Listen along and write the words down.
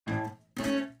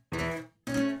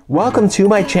Welcome to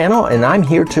my channel, and I'm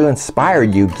here to inspire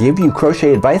you, give you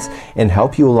crochet advice, and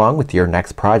help you along with your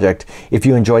next project. If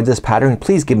you enjoyed this pattern,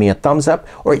 please give me a thumbs up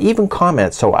or even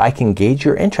comment so I can gauge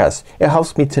your interest. It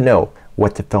helps me to know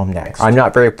what to film next. I'm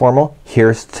not very formal.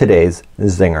 Here's today's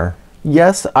zinger.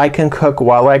 Yes, I can cook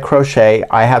while I crochet.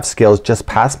 I have skills. Just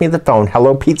pass me the phone.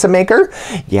 Hello, pizza maker?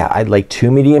 Yeah, I'd like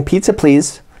 2 medium pizza,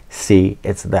 please. See,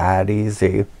 it's that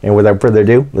easy. And without further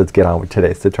ado, let's get on with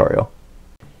today's tutorial.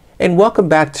 And welcome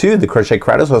back to the Crochet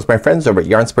Creatives with my friends over at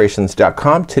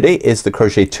yarnspirations.com. Today is the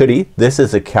Crochet Toodie. This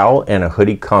is a cowl and a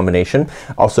hoodie combination.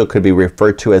 Also could be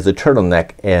referred to as a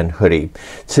turtleneck and hoodie.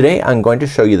 Today I'm going to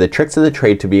show you the tricks of the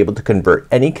trade to be able to convert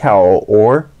any cowl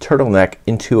or turtleneck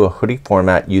into a hoodie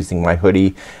format using my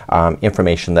hoodie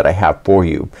information that I have for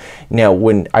you. Now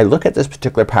when I look at this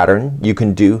particular pattern, you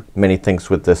can do many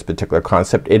things with this particular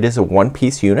concept. It is a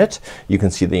one-piece unit. You can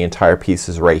see the entire piece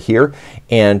is right here,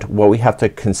 and what we have to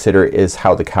consider is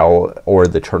how the cowl or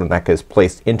the turtleneck is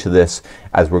placed into this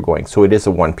as we're going. So it is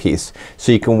a one piece.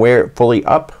 So you can wear it fully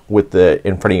up with the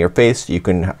in front of your face. You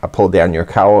can pull down your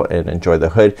cowl and enjoy the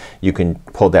hood. You can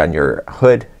pull down your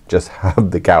hood, just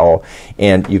have the cowl,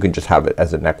 and you can just have it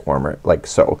as a neck warmer like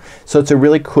so. So it's a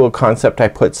really cool concept. I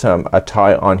put a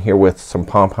tie on here with some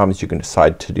pom-poms. You can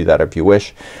decide to do that if you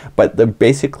wish, but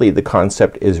basically the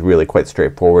concept is really quite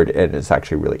straightforward and it's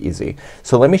actually really easy.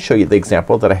 So let me show you the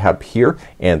example that I have here,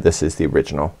 and this is the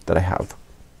original that I have.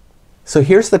 So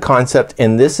here's the concept,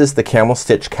 and this is the camel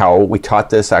stitch cowl. We taught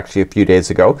this actually a few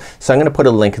days ago. So I'm gonna put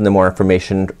a link in the more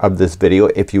information of this video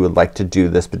if you would like to do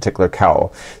this particular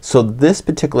cowl. So this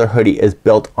particular hoodie is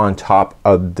built on top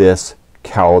of this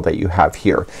cowl that you have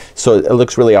here. So it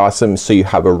looks really awesome. So you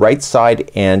have a right side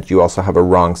and you also have a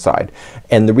wrong side.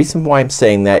 And the reason why I'm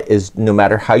saying that is no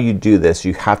matter how you do this,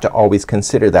 you have to always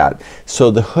consider that.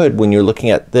 So the hood, when you're looking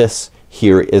at this,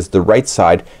 here is the right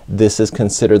side. This is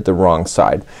considered the wrong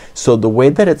side. So the way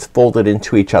that it's folded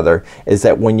into each other is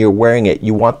that when you're wearing it,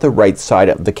 you want the right side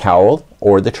of the cowl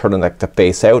or the turtleneck to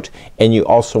face out, and you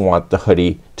also want the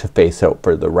hoodie to face out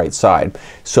for the right side.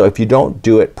 So if you don't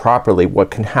do it properly, what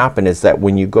can happen is that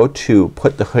when you go to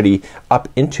put the hoodie up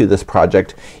into this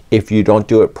project, if you don't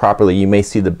do it properly, you may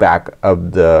see the back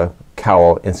of the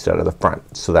cowl instead of the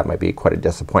front. So that might be quite a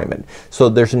disappointment. So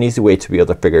there's an easy way to be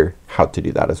able to figure how to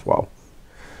do that as well.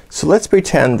 So let's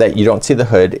pretend that you don't see the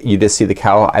hood, you just see the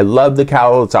cowl. I love the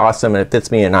cowl, it's awesome and it fits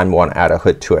me, and I want to add a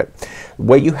hood to it.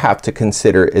 What you have to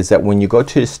consider is that when you go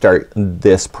to start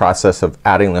this process of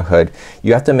adding the hood,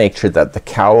 you have to make sure that the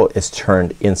cowl is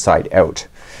turned inside out.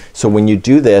 So when you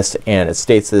do this, and it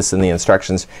states this in the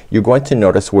instructions, you're going to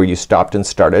notice where you stopped and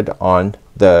started on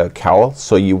the cowl.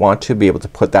 So you want to be able to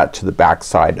put that to the back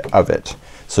side of it.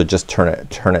 So just turn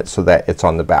it so that it's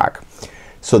on the back.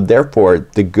 So therefore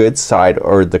the good side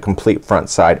or the complete front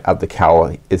side of the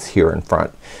cowl is here in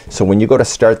front. So when you go to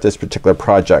start this particular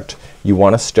project, you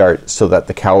want to start so that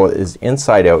the cowl is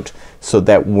inside out, so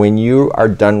that when you are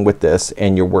done with this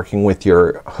and you're working with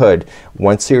your hood,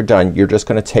 once you're done, you're just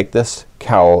gonna take this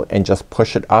cowl and just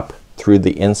push it up through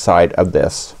the inside of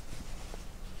this.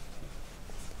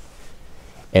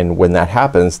 And when that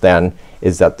happens, then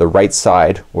is that the right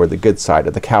side or the good side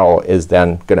of the cowl is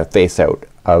then gonna face out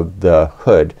of the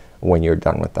hood when you're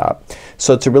done with that.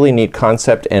 So it's a really neat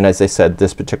concept, and as I said,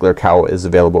 this particular cowl is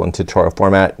available in tutorial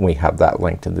format. We have that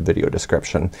linked in the video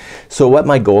description. So what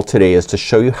my goal today is to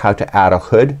show you how to add a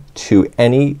hood to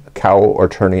any cowl or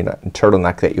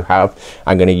turtleneck that you have.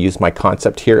 I'm gonna use my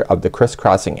concept here of the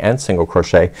crisscrossing and single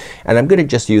crochet, and I'm gonna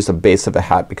just use a base of a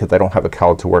hat because I don't have a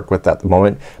cowl to work with at the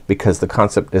moment, because the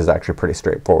concept is actually pretty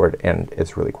straightforward and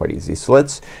it's really quite easy. So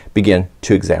let's begin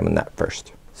to examine that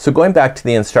first. So going back to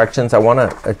the instructions, I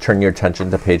want to turn your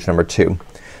attention to page number 2.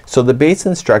 So the base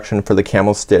instruction for the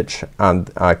camel stitch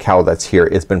cowl that's here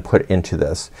has been put into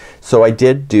this. So I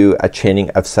did do a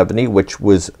chaining of 70, which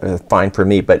was fine for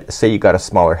me, but say you got a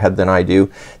smaller head than I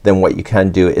do, then what you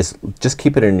can do is just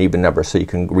keep it in an even number. So you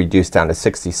can reduce down to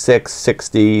 66,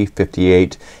 60,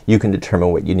 58. You can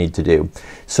determine what you need to do.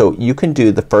 So you can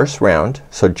do the first round,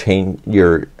 so chain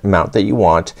your amount that you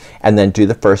want, and then do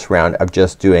the first round of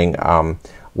just doing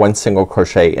 1 single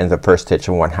crochet in the first stitch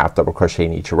and 1 half double crochet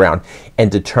in each round, and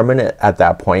determine it at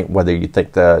that point whether you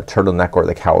think the turtleneck or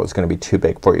the cowl is gonna be too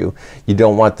big for you. You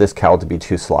don't want this cowl to be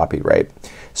too sloppy, right?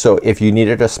 So if you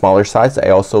needed a smaller size, I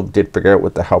also did figure out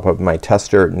with the help of my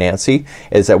tester Nancy,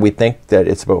 is that we think that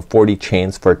it's about 40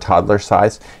 chains for a toddler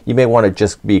size. You may want to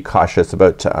just be cautious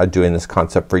about doing this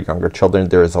concept for younger children.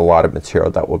 There is a lot of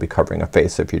material that will be covering a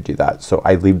face if you do that. So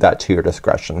I leave that to your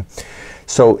discretion.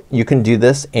 So you can do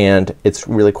this, and it's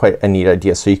really quite a neat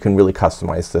idea. So you can really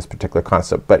customize this particular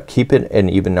concept, but keep it an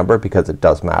even number because it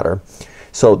does matter.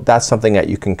 So that's something that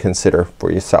you can consider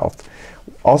for yourself.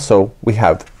 Also, we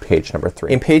have page number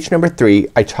 3. In page number 3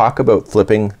 I talk about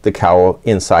flipping the cowl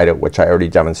inside out, which I already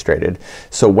demonstrated.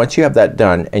 So once you have that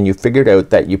done and you figured out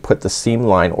that you put the seam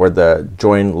line or the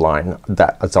join line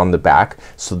that's on the back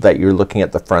so that you're looking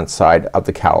at the front side of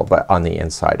the cowl but on the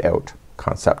inside out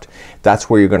concept, that's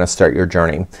where you're gonna start your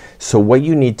journey. So what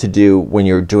you need to do when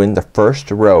you're doing the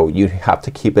first row, you have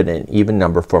to keep it an even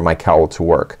number for my cowl to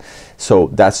work.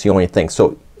 So that's the only thing.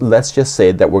 So let's just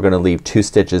say that we're gonna leave 2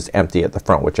 stitches empty at the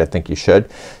front, which I think you should.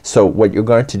 So what you're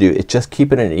going to do is just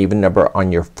keep it an even number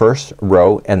on your first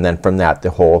row, and then from that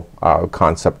the whole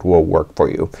concept will work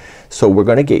for you. So we're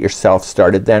gonna get yourself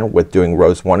started then with doing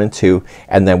rows 1 and 2,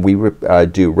 and then we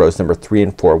do rows number 3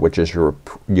 and 4, which is your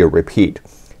repeat.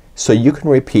 So you can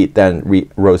repeat then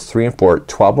rows 3 and 4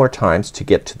 12 more times to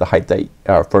get to the height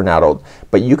that for an adult,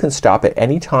 but you can stop at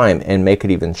any time and make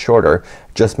it even shorter.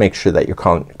 Just make sure that you're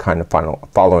kind of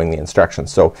following the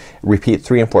instructions. So repeat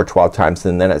 3 and 4 12 times,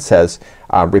 and then it says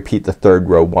repeat the third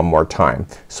row 1 more time.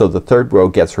 So the third row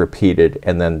gets repeated,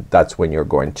 and then that's when you're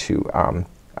going to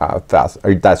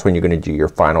that's when you're gonna do your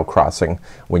final crossing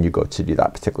when you go to do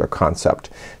that particular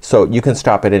concept. So you can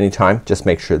stop at any time, just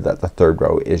make sure that the third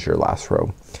row is your last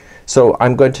row. So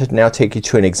I'm going to now take you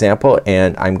to an example,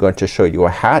 and I'm going to show you a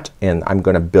hat, and I'm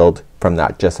gonna build from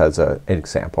that just as an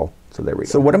example. So there we go.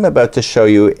 So what I'm about to show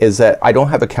you is that I don't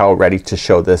have a cowl ready to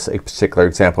show this particular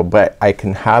example, but I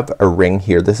can have a ring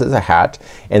here. This is a hat,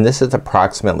 and this is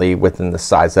approximately within the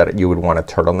size that you would want a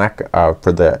turtleneck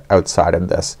for the outside of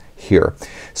this here.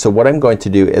 So what I'm going to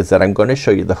do is that I'm going to show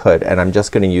you the hood, and I'm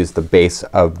just gonna use the base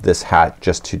of this hat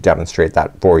just to demonstrate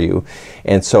that for you.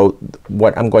 And so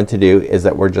what I'm going to do is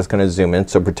that we're just gonna zoom in.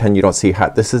 So pretend you don't see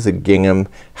hat. This is a gingham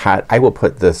hat. I will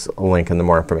put this link in the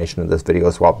more information of this video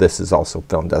as well. This is also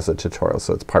filmed as a tutorial,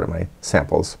 so it's part of my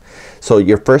samples. So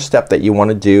your first step that you want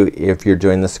to do if you're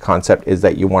doing this concept is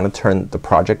that you want to turn the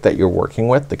project that you're working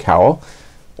with, the cowl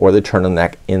or the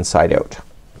turtleneck, inside out.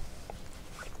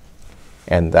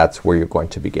 And that's where you're going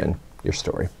to begin your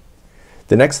story.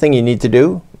 The next thing you need to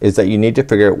do is that you need to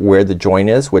figure out where the join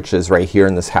is, which is right here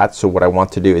in this hat. So what I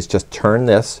want to do is just turn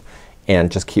this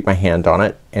and just keep my hand on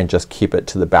it and just keep it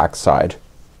to the back side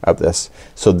of this.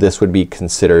 So this would be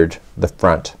considered the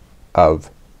front of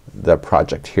the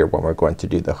project here when we're going to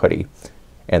do the hoodie,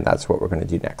 and that's what we're gonna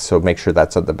do next. So make sure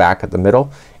that's at the back, at the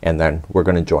middle, and then we're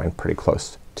gonna join pretty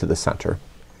close to the center.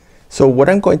 So what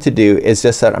I'm going to do is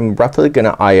just that I'm roughly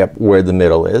gonna eye up where the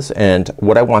middle is, and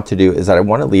what I want to do is that I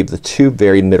want to leave the 2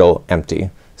 very middle empty.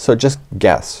 So just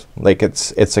guess, like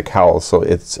it's a cowl, so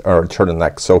it's or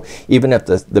turtleneck. So even if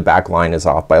the back line is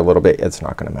off by a little bit, it's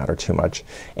not gonna matter too much.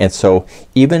 And so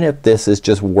even if this is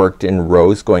just worked in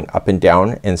rows going up and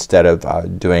down instead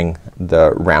of doing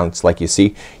the rounds like you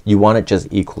see, you want to just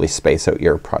equally space out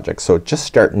your project. So just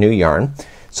start new yarn.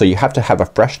 So you have to have a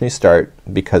fresh new start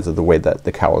because of the way that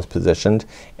the cowl is positioned,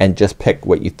 and just pick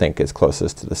what you think is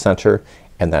closest to the center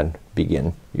and then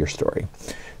begin your story.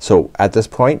 So at this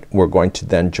point we're going to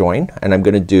then join, and I'm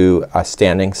gonna do a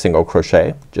standing single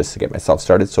crochet just to get myself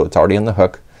started. So it's already on the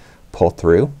hook, pull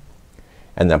through,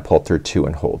 and then pull through 2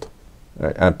 and hold.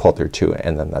 And pull through 2,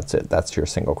 and then that's it. That's your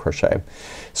single crochet.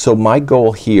 So my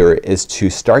goal here is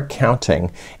to start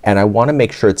counting, and I want to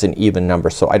make sure it's an even number.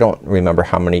 So I don't remember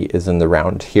how many is in the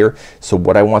round here. So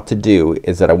what I want to do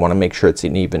is that I want to make sure it's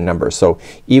an even number. So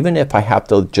even if I have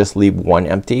to just leave 1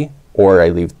 empty, or I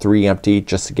leave 3 empty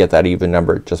just to get that even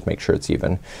number, just make sure it's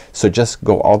even. So just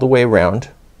go all the way around,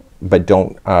 but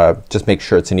don't just make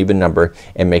sure it's an even number,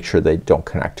 and make sure they don't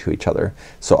connect to each other.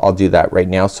 So I'll do that right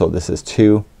now. So this is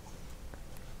 2,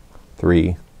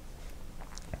 3,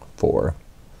 4,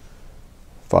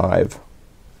 5,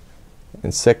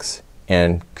 and 6,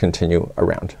 and continue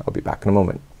around. I'll be back in a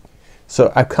moment.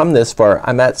 So I've come this far.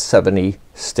 I'm at 70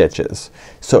 stitches.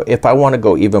 So if I want to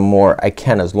go even more, I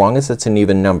can, as long as it's an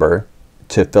even number,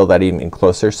 to fill that even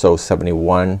closer. So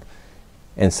 71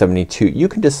 and 72. You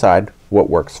can decide what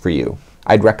works for you.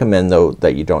 I'd recommend though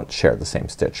that you don't share the same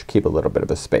stitch. Keep a little bit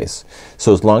of a space.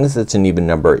 So as long as it's an even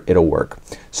number, it'll work.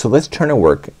 So let's turn to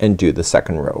work and do the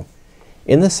second row.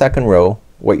 In the second row,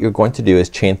 what you're going to do is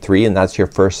chain 3, and that's your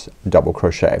first double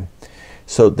crochet.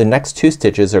 So the next 2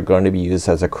 stitches are going to be used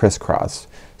as a crisscross,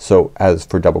 so as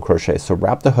for double crochet. So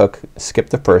wrap the hook, skip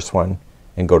the first one,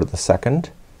 and go to the second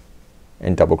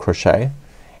and double crochet,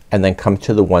 and then come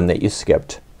to the one that you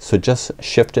skipped. So just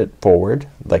shift it forward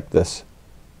like this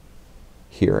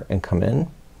here, and come in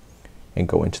and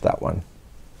go into that one,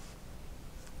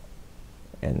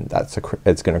 and that's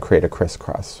it's gonna create a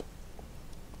crisscross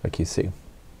like you see.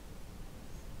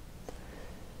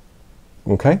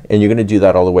 Okay, and you're gonna do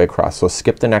that all the way across. So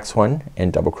skip the next one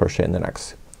and double crochet in the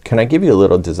next. Can I give you a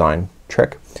little design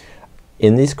trick?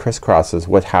 In these crisscrosses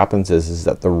what happens is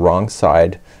that the wrong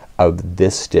side of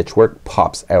this stitch work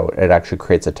pops out. It actually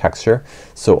creates a texture.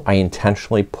 So I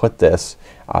intentionally put this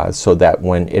so that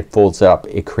when it folds up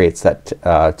it creates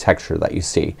that texture that you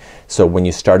see. So when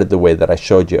you started the way that I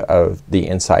showed you of the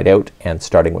inside out and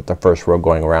starting with the first row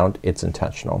going around, it's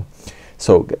intentional.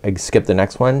 So I skip the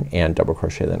next one and double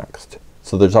crochet the next.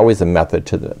 So there's always a method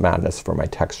to the madness for my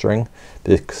texturing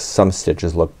because some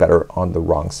stitches look better on the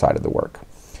wrong side of the work.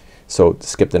 So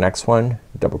skip the next one,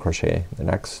 double crochet the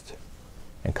next,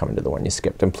 and come into the one you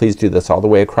skipped. And please do this all the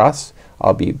way across.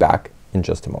 I'll be back in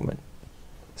just a moment.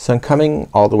 So I'm coming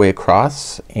all the way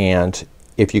across, and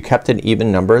if you kept an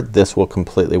even number this will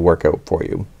completely work out for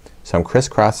you. So I'm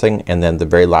crisscrossing and then the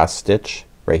very last stitch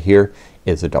right here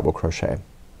is a double crochet.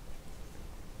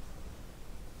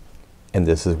 And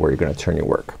this is where you're gonna turn your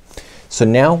work. So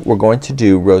now we're going to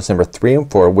do rows number 3 and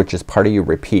 4 which is part of your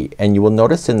repeat, and you will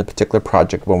notice in the particular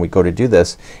project when we go to do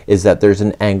this is that there's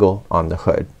an angle on the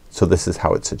hood. So this is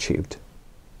how it's achieved.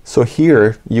 So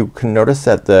here you can notice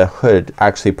that the hood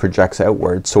actually projects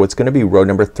outward. So it's gonna be row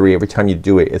number 3. Every time you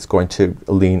do it it's going to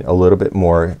lean a little bit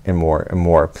more and more and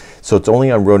more. So it's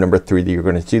only on row number 3 that you're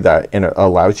gonna do that, and it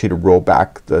allows you to roll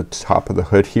back the top of the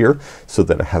hood here so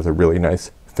that it has a really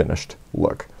nice finished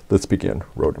look. Let's begin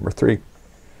row number 3.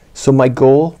 So my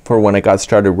goal for when I got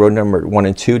started, row number 1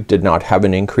 and 2 did not have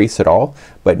an increase at all,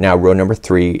 but now row number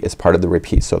 3 is part of the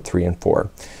repeat. So 3 and 4.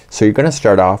 So you're gonna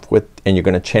start off with, and you're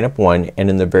gonna chain up 1, and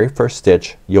in the very first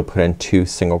stitch you'll put in 2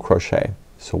 single crochet.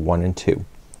 So 1 and 2.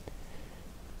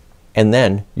 And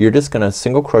then you're just gonna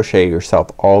single crochet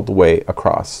yourself all the way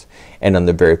across, and on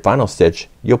the very final stitch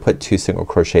you'll put 2 single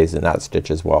crochets in that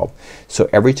stitch as well. So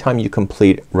every time you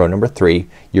complete row number 3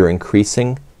 you're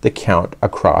increasing the count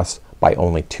across by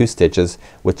only 2 stitches,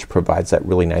 which provides that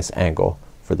really nice angle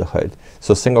for the hood.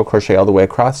 So single crochet all the way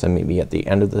across and meet me at the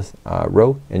end of this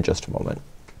row in just a moment.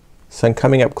 So I'm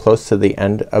coming up close to the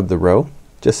end of the row,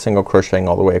 just single crocheting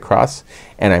all the way across,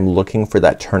 and I'm looking for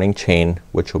that turning chain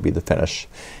which will be the finish.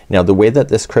 Now the way that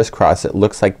this crisscross, it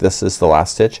looks like this is the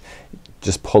last stitch.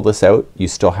 Just pull this out. You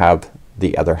still have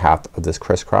the other half of this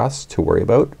crisscross to worry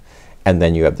about, and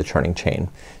then you have the turning chain.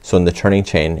 So in the turning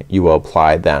chain you will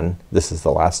apply then, this is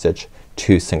the last stitch,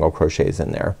 2 single crochets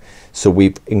in there. So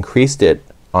we've increased it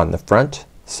on the front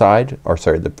side, or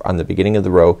sorry, on the beginning of the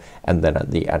row and then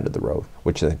at the end of the row,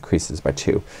 which increases by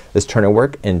 2. Let's turn our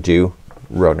work and do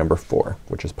row number 4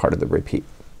 which is part of the repeat.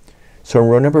 So in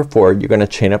row number 4 you're gonna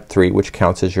chain up 3 which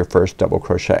counts as your first double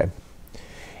crochet.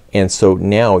 And so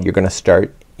now you're gonna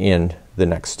start in the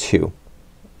next 2.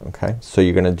 Okay, so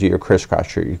you're gonna do your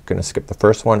crisscross. You're gonna skip the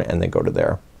first one and then go to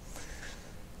there.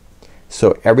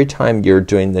 So every time you're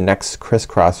doing the next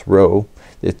crisscross row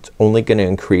it's only gonna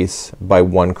increase by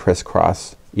 1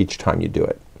 crisscross each time you do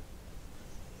it,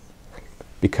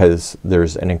 because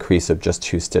there's an increase of just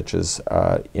 2 stitches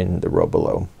in the row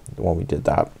below when we did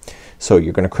that. So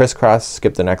you're gonna crisscross,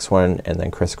 skip the next one, and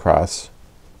then crisscross.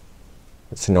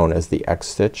 It's known as the X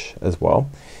stitch as well.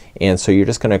 And so you're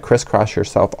just gonna crisscross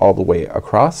yourself all the way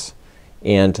across,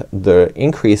 and the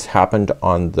increase happened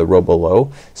on the row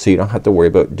below, so you don't have to worry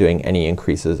about doing any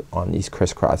increases on these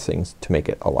crisscrossings to make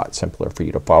it a lot simpler for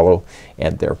you to follow,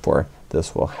 and therefore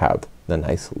this will have the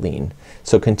nice lean.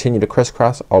 So continue to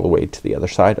crisscross all the way to the other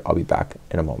side. I'll be back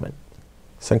in a moment.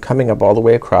 So I'm coming up all the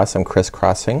way across. I'm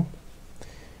crisscrossing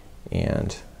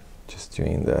and just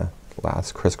doing the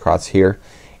last crisscross here,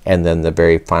 and then the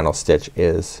very final stitch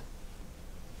is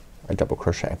a double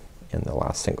crochet in the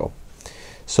last single.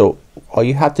 So all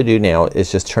you have to do now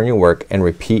is just turn your work and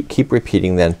repeat, keep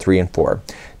repeating then 3 and 4.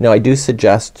 Now I do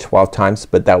suggest 12 times,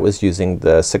 but that was using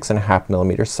the 6.5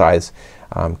 millimeter size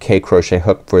K crochet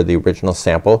hook for the original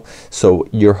sample. So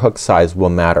your hook size will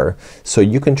matter. So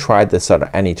you can try this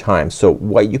at any time. So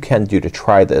what you can do to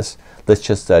try this, let's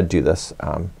just do this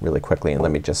really quickly, and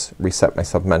let me just reset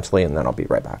myself mentally and then I'll be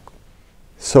right back.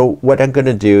 So what I'm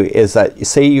gonna do is that,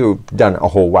 say you've done a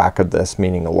whole whack of this,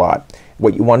 meaning a lot.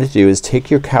 What you want to do is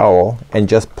take your cowl and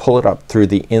just pull it up through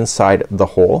the inside of the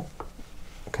hole.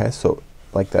 Okay, so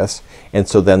like this, and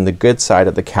so then the good side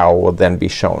of the cowl will then be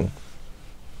shown.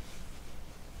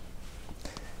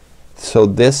 So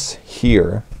this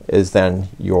here is then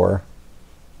your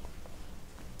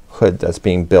hood that's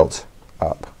being built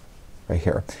up right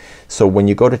here. So when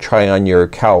you go to try on your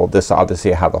cowl, this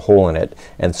obviously have a hole in it,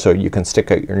 and so you can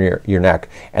stick out your neck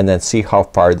and then see how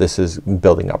far this is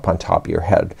building up on top of your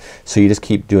head. So you just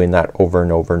keep doing that over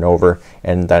and over and over,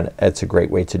 and then it's a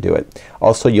great way to do it.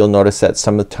 Also, you'll notice that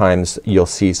sometimes you'll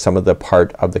see some of the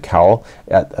part of the cowl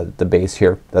at the base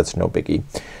here. That's no biggie.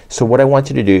 So what I want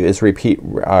you to do is repeat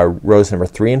rows number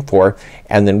 3 and 4,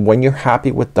 and then when you're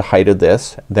happy with the height of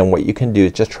this, then what you can do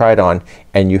is just try it on,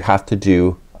 and you have to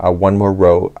do one more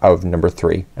row of number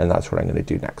 3, and that's what I'm gonna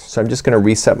do next. So I'm just gonna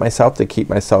reset myself to keep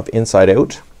myself inside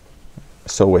out.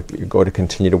 So if you go to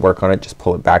continue to work on it, just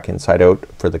pull it back inside out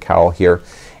for the cowl here,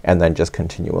 and then just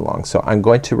continue along. So I'm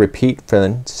going to repeat for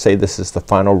then, say this is the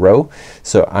final row.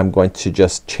 So I'm going to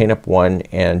just chain up 1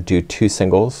 and do 2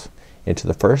 singles into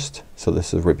the first. So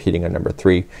this is repeating on number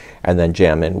 3, and then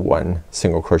jam in 1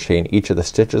 single crochet in each of the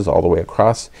stitches all the way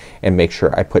across, and make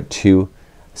sure I put 2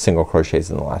 single crochets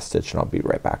in the last stitch, and I'll be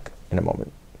right back in a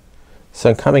moment. So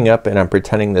I'm coming up and I'm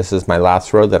pretending this is my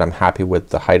last row, that I'm happy with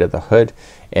the height of the hood,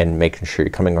 and making sure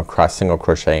you're coming across single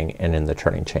crocheting, and in the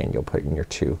turning chain you'll put in your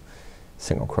 2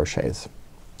 single crochets.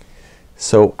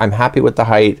 So I'm happy with the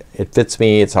height. It fits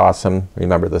me. It's awesome.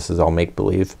 Remember, this is all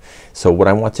make-believe. So what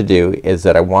I want to do is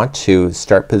that I want to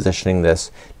start positioning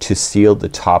this to seal the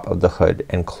top of the hood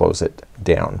and close it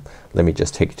down. Let me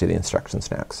just take you to the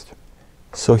instructions next.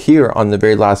 So here on the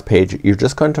very last page, you're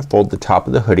just going to fold the top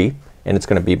of the hoodie, and it's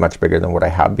gonna be much bigger than what I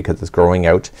have because it's growing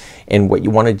out. And what you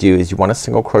wanna do is you wanna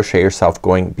single crochet yourself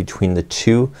going between the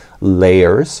 2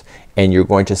 layers, and you're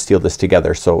going to seal this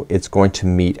together. So it's going to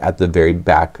meet at the very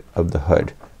back of the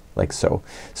hood like so.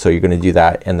 So you're gonna do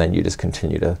that, and then you just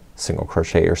continue to single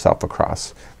crochet yourself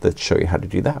across. Let's show you how to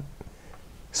do that.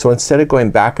 So instead of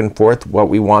going back and forth, what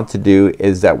we want to do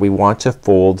is that we want to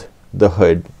fold the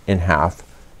hood in half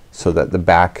so that the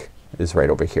back is right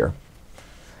over here.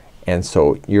 And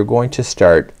so you're going to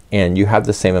start, and you have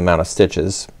the same amount of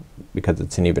stitches because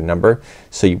it's an even number.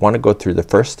 So you want to go through the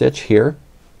first stitch here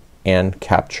and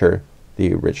capture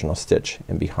the original stitch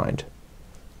in behind.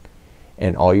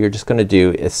 And all you're just gonna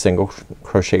do is single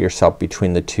crochet yourself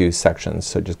between the 2 sections.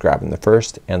 So just grabbing the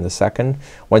first and the second.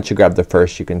 Once you grab the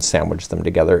first, you can sandwich them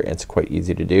together. It's quite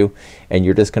easy to do. And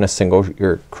you're just gonna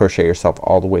crochet yourself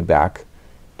all the way back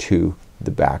to the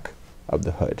back of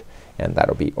the hood, and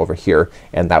that'll be over here,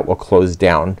 and that will close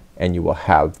down, and you will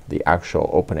have the actual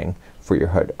opening for your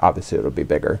hood. Obviously it'll be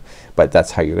bigger, but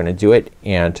that's how you're gonna do it.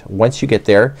 And once you get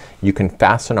there, you can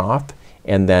fasten off,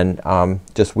 and then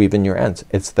just weave in your ends.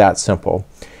 It's that simple.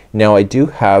 Now I do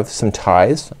have some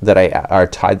ties that I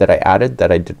added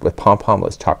that I did with pom pom.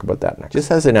 Let's talk about that next.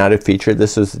 Just as an added feature,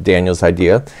 this is Daniel's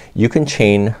idea. You can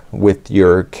chain with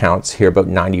your counts here about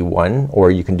 91,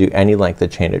 or you can do any length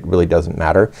of chain. It really doesn't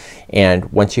matter. And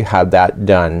once you have that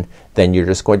done, then you're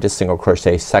just going to single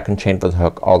crochet second chain for the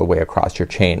hook all the way across your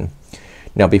chain.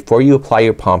 Now before you apply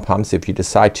your pom poms, if you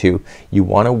decide to, you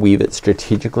want to weave it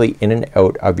strategically in and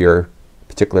out of your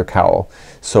particular cowl.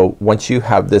 So once you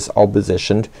have this all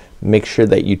positioned, make sure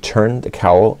that you turn the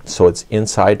cowl so it's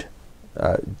inside.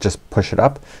 Just push it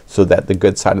up so that the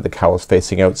good side of the cowl is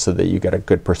facing out, so that you get a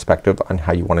good perspective on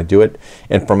how you want to do it.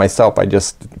 And for myself, I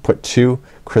just put 2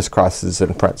 crisscrosses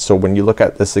in front. So when you look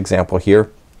at this example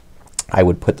here, I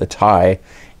would put the tie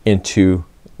into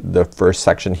the first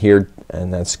section here,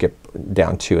 and then skip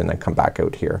down 2 and then come back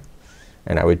out here.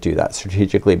 And I would do that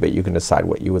strategically, but you can decide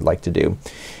what you would like to do.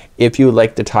 If you would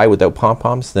like to tie without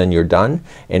pom-poms, then you're done.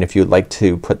 And if you'd like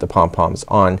to put the pom-poms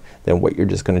on, then what you're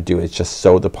just gonna do is just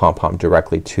sew the pom-pom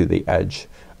directly to the edge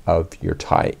of your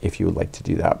tie, if you would like to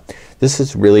do that. This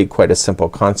is really quite a simple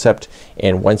concept,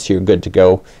 and once you're good to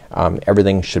go,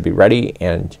 everything should be ready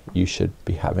and you should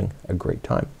be having a great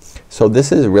time. So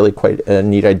this is really quite a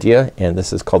neat idea, and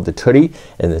this is called the Toodie,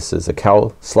 and this is a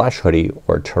cowl / hoodie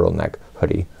or turtleneck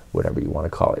hoodie, whatever you want to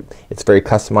call it. It's very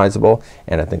customizable,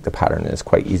 and I think the pattern is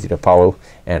quite easy to follow,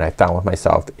 and I found with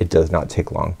myself it does not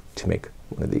take long to make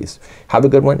one of these. Have a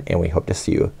good one, and we hope to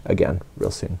see you again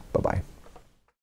real soon. Bye bye.